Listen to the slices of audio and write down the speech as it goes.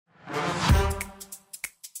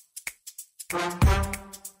Hi,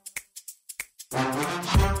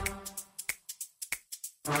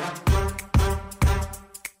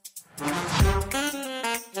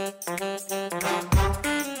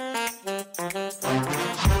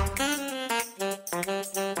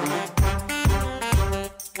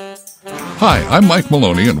 I'm Mike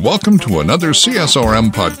Maloney, and welcome to another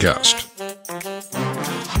CSRM podcast.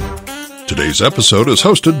 Today's episode is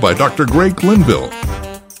hosted by Dr. Greg Linville.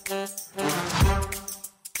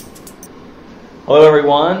 Hello,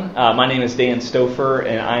 everyone. My name is Dan Stouffer,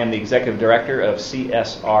 and I am the Executive Director of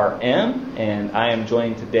CSRM, and I am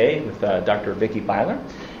joined today with Dr. Vicki Byler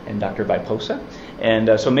and Dr. Viposa.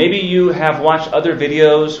 And so maybe you have watched other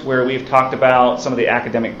videos where we've talked about some of the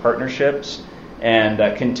academic partnerships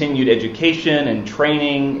and continued education and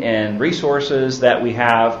training and resources that we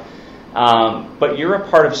have. But you're a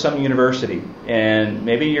part of some university, and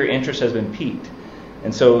maybe your interest has been piqued.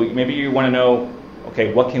 And so maybe you want to know,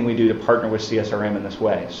 okay, what can we do to partner with CSRM in this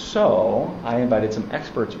way? So I invited some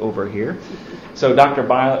experts over here. So Dr.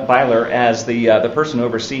 Byler, as the person who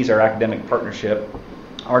oversees our academic partnership,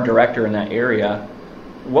 our director in that area,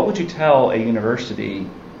 what would you tell a university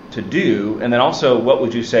to do? And then also, what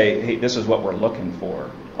would you say, hey, this is what we're looking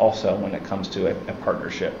for also when it comes to a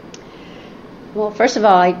partnership? Well, first of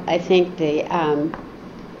all, I think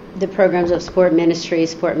the programs of sport ministry,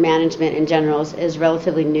 sport management in general is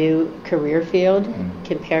relatively new career field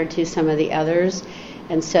compared to some of the others.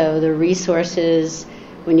 And so the resources,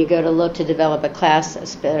 when you go to look to develop a class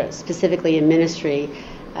specifically in ministry,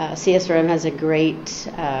 CSRM has a great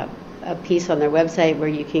a piece on their website where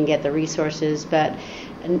you can get the resources. But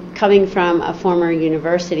coming from a former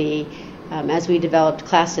university, as we developed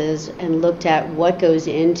classes and looked at what goes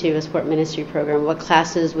into a sport ministry program, what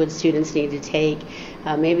classes would students need to take.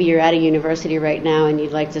 Maybe you're at a university right now and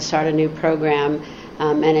you'd like to start a new program,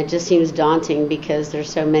 and it just seems daunting because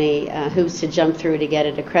there's so many hoops to jump through to get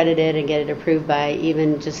it accredited and get it approved by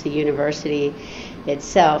even just the university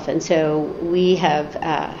itself. And so we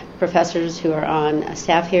have professors who are on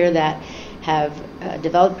staff here that have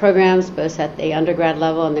developed programs both at the undergrad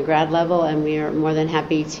level and the grad level, and we are more than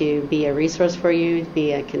happy to be a resource for you, to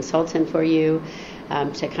be a consultant for you,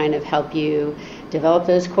 to kind of help you develop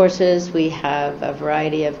those courses. We have a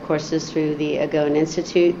variety of courses through the Agone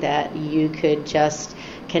Institute that you could just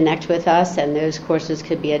connect with us, and those courses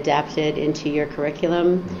could be adapted into your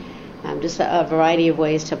curriculum. Just a variety of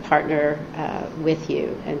ways to partner with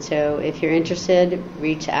you. And so if you're interested,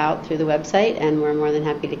 reach out through the website, and we're more than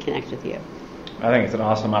happy to connect with you. I think it's an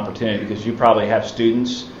awesome opportunity because you probably have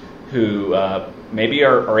students who maybe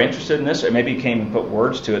are interested in this, or maybe can't even put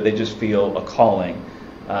words to it. They just feel a calling.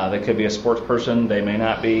 They could be a sports person, they may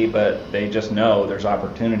not be, but they just know there's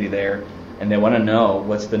opportunity there, and they want to know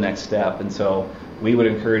what's the next step. And so we would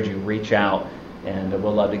encourage you, reach out, and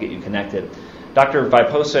we'll love to get you connected. Dr.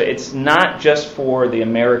 Viposa, it's not just for the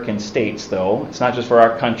American states, though. It's not just for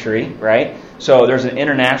our country, right? So there's an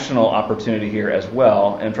international opportunity here as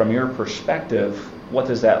well. And from your perspective, what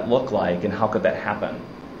does that look like, and how could that happen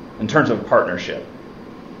in terms of partnership?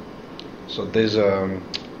 So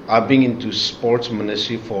I've been into sports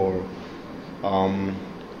ministry for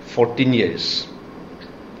 14 years.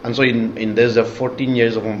 And so in these 14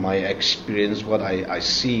 years of my experience, what I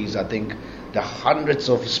see is, I think, there are hundreds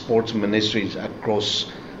of sports ministries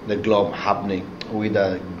across the globe happening with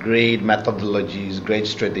great methodologies, great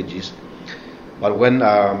strategies. But when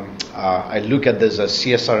I look at this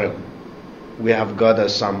CSRM, we have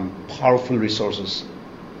got some powerful resources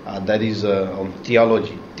that is on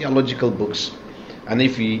theological books. And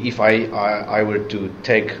if I were to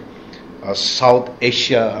take a South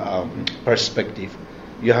Asia perspective,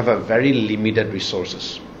 you have a very limited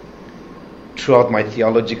resources. Throughout my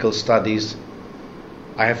theological studies,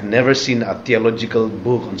 I have never seen a theological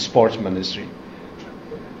book on sports ministry.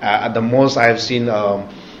 At the most, I have seen a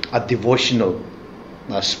devotional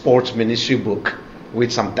sports ministry book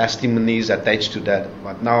with some testimonies attached to that.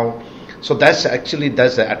 But now, so that's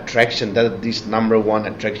the attraction, that this number one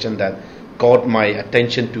attraction that caught my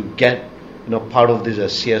attention to get part of this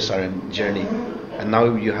CSRM journey. And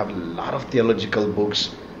now you have a lot of theological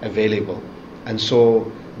books available, and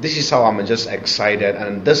so this is how I'm just excited,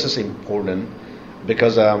 and this is important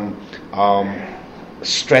because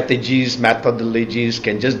strategies, methodologies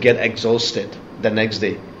can just get exhausted the next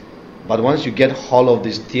day. But once you get hold of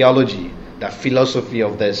this theology, the philosophy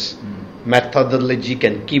of this methodology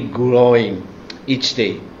can keep growing each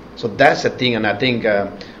day. So that's the thing, and I think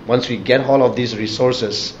once we get hold of these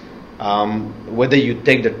resources, whether you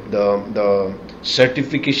take the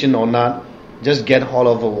certification or not, just get hold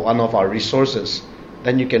of one of our resources,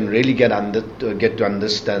 then you can really get to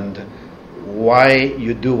understand why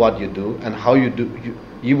you do what you do and how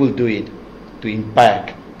you will do it to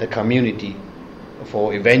impact the community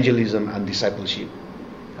for evangelism and discipleship.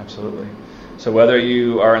 Absolutely. So whether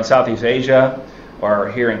you are in Southeast Asia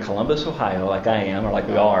or here in Columbus, Ohio, like I am, or like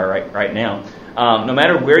we all are right now, no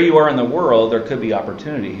matter where you are in the world, there could be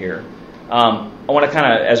opportunity here. I want to kind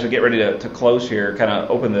of, as we get ready to close here, kind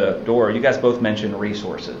of open the door. You guys both mentioned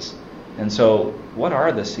resources. And so what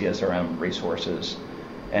are the CSRM resources,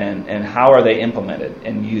 and how are they implemented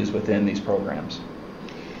and used within these programs?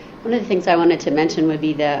 One of the things I wanted to mention would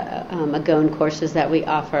be the AGON courses that we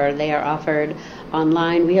offer. They are offered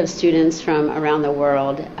online. We have students from around the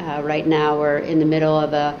world. Right now we're in the middle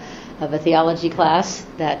of a theology class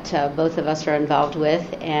that both of us are involved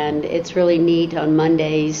with, and it's really neat. On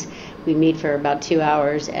Mondays we meet for about 2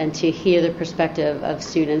 hours, and to hear the perspective of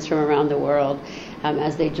students from around the world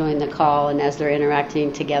as they join the call and as they're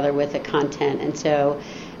interacting together with the content. And so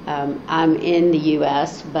I'm in the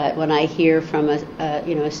U.S., but when I hear from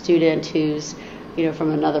a student who's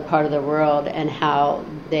from another part of the world and how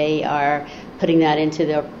they are putting that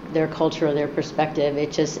into their culture or their perspective,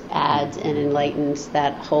 it just adds and enlightens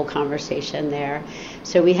that whole conversation there.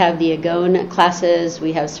 So we have the AGON classes,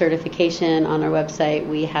 we have certification on our website,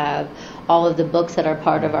 we have all of the books that are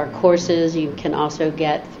part of our courses you can also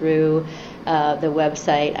get through the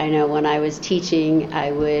website. I know when I was teaching,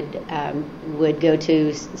 I would go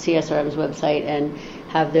to CSRM's website and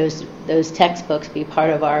have those textbooks be part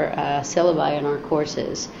of our syllabi in our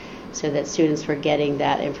courses, so that students were getting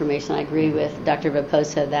that information. I agree with Dr.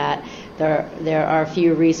 Vaposa that there are a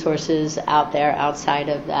few resources out there outside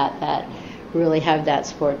of that really have that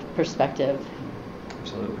sport perspective.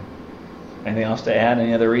 Absolutely. Anything else to add?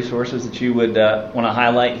 Any other resources that you would want to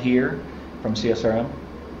highlight here from CSRM?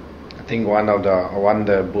 I think one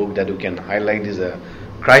the book that we can highlight is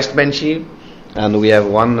Christmanship, and we have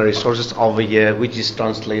one resources over here which is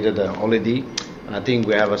translated already. I think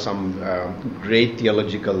we have some great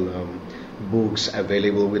theological books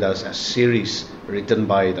available with us, a series written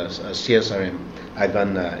by the CSRM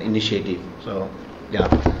AGON initiative. So, yeah.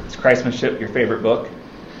 Is Christmanship your favorite book?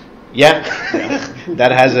 Yeah.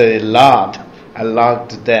 That has a lot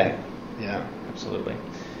to that. Yeah. Absolutely.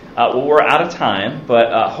 Well, we're out of time,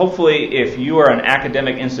 but hopefully if you are an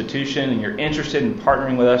academic institution and you're interested in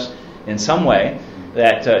partnering with us in some way,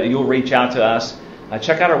 that you'll reach out to us.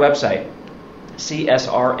 Check out our website,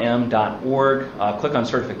 CSRM.org. Click on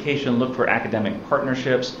certification, look for academic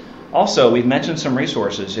partnerships. Also, we've mentioned some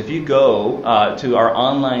resources. If you go to our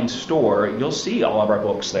online store, you'll see all of our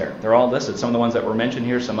books there. They're all listed. Some of the ones that were mentioned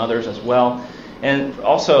here, some others as well. And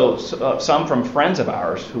also some from friends of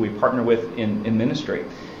ours who we partner with in ministry.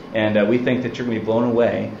 And we think that you're going to be blown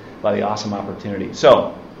away by the awesome opportunity.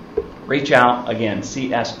 So, reach out, again,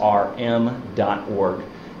 CSRM.org.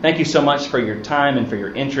 Thank you so much for your time and for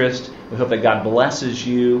your interest. We hope that God blesses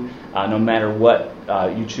you no matter what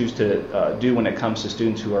you choose to do when it comes to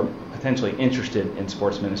students who are potentially interested in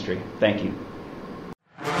sports ministry. Thank you.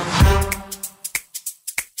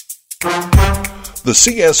 The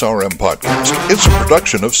CSRM Podcast is a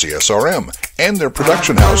production of CSRM and their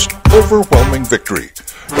production house, Overwhelming Victory.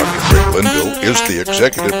 Dr. Craig Linville is the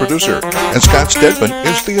executive producer, and Scott Stedman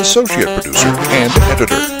is the associate producer and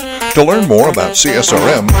editor. To learn more about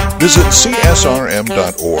CSRM, visit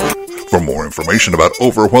csrm.org. For more information about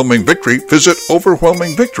Overwhelming Victory, visit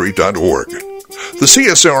overwhelmingvictory.org. The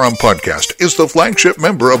CSRM Podcast is the flagship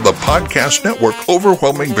member of the podcast network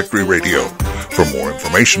Overwhelming Victory Radio. For more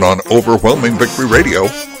information on Overwhelming Victory Radio,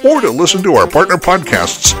 or to listen to our partner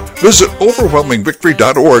podcasts, visit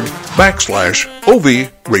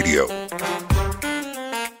overwhelmingvictory.org/OV Radio.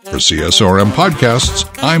 For CSRM Podcasts,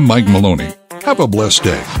 I'm Mike Maloney. Have a blessed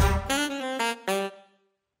day.